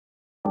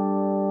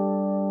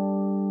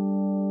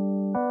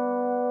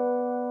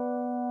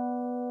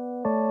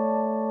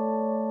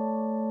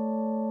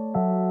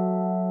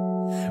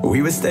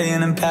We were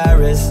staying in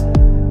Paris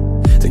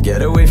to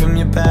get away from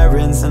your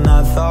parents. And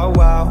I thought,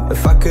 wow,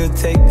 if I could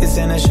take this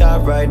in a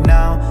shot right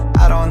now,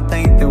 I don't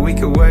think that we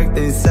could work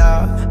this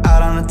out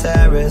on the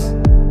terrace.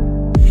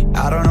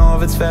 I don't know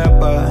if it's fair,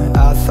 but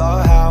I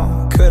thought,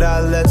 how could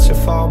I let you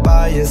fall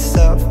by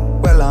yourself?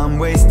 Well, I'm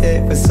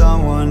wasted with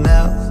someone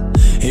else.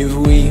 If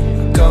we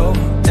go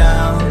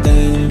down,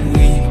 then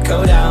we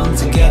go down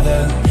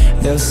together.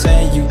 They'll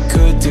say you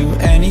could do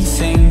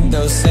anything,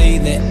 they'll say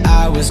that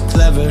I was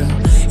clever.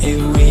 If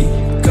we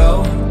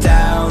go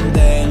down,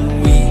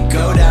 then we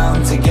go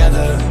down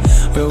together.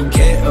 We'll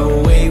get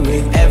away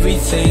with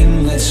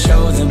everything, let's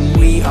show them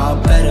we are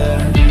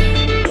better.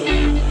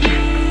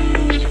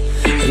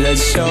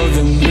 Let's show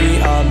them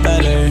we are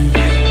better.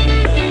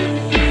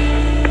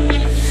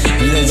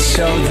 Let's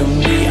show them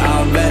we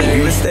are better.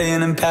 We were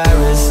staying in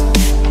Paris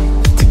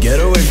to get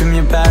away from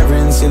your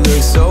parents. You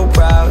look so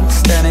proud,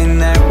 standing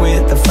there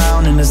with a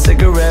frown and a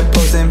cigarette,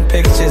 posting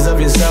pictures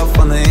of yourself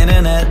on the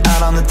internet,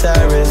 out on the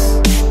terrace.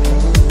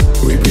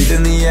 We breathe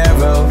in the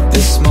air of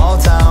this small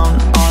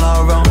town, on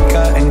our own,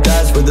 cutting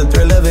glass with the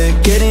thrill of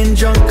it, getting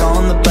drunk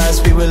on the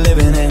past we were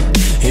living in.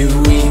 If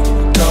we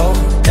go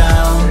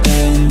down,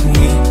 then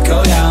we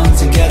go down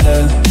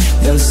together.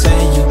 They'll say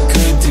you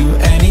could do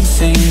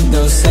anything,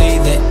 they'll say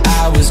that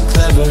I was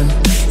clever.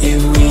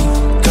 If we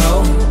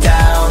go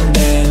down,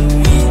 then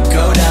we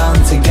go down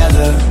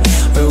together.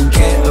 We'll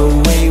get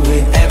away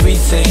with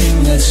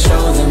everything, let's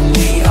show them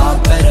we are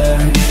better.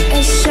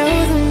 Let's show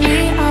them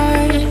we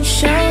are,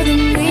 show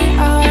them we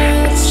are.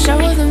 Let's show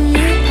them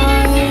we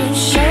are,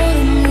 show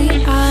them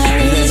we are.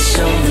 Let's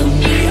show them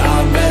we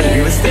are better.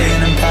 We were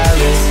staying in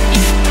Paris.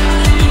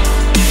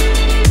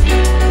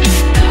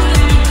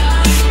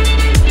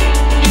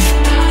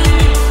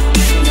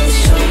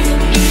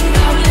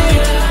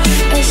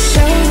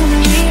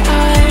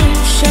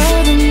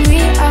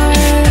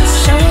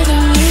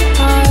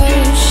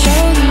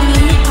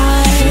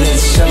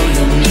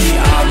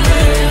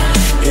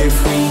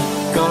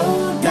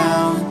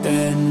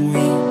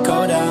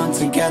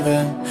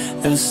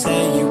 They'll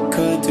say you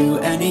could do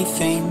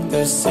anything,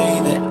 they'll say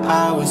that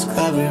I was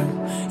clever.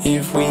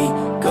 If we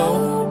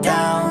go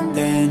down,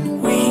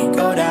 then we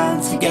go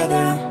down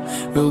together.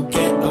 We'll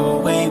get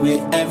away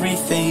with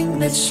everything,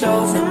 let's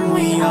show them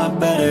we are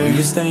better. We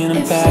were staying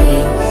in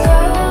Paris.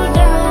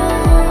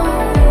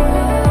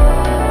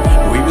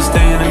 We were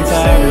staying in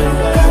Paris.